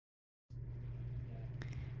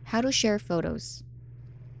How to share photos.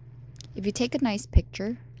 If you take a nice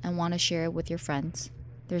picture and want to share it with your friends,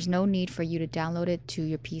 there's no need for you to download it to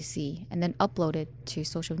your PC and then upload it to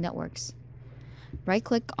social networks.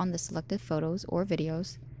 Right-click on the selected photos or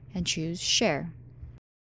videos and choose Share,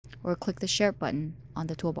 or click the Share button on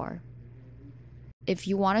the toolbar. If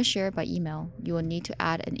you want to share it by email, you will need to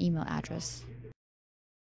add an email address.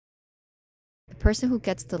 The person who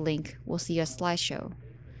gets the link will see a slideshow.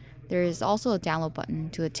 There is also a download button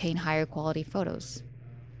to attain higher quality photos.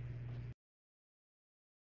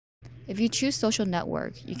 If you choose social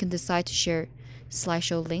network, you can decide to share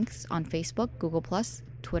slideshow links on Facebook, Google+,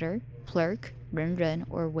 Twitter, Plurk, Renren,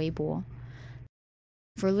 or Weibo.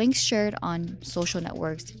 For links shared on social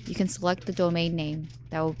networks, you can select the domain name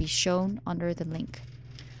that will be shown under the link.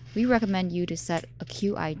 We recommend you to set a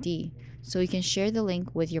QID so you can share the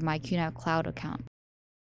link with your MyQNAP Cloud account.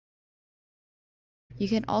 You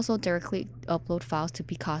can also directly upload files to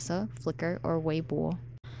Picasa, Flickr, or Weibo.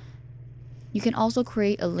 You can also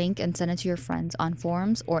create a link and send it to your friends on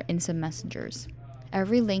forums or instant messengers.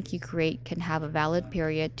 Every link you create can have a valid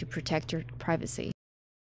period to protect your privacy.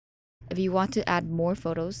 If you want to add more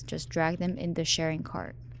photos, just drag them in the sharing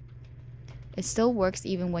cart. It still works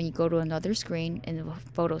even when you go to another screen in the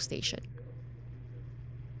photo station.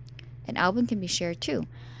 An album can be shared too,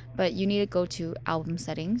 but you need to go to Album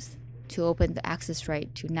Settings to open the access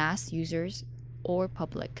right to NAS users or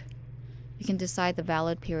public. You can decide the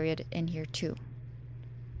valid period in here too.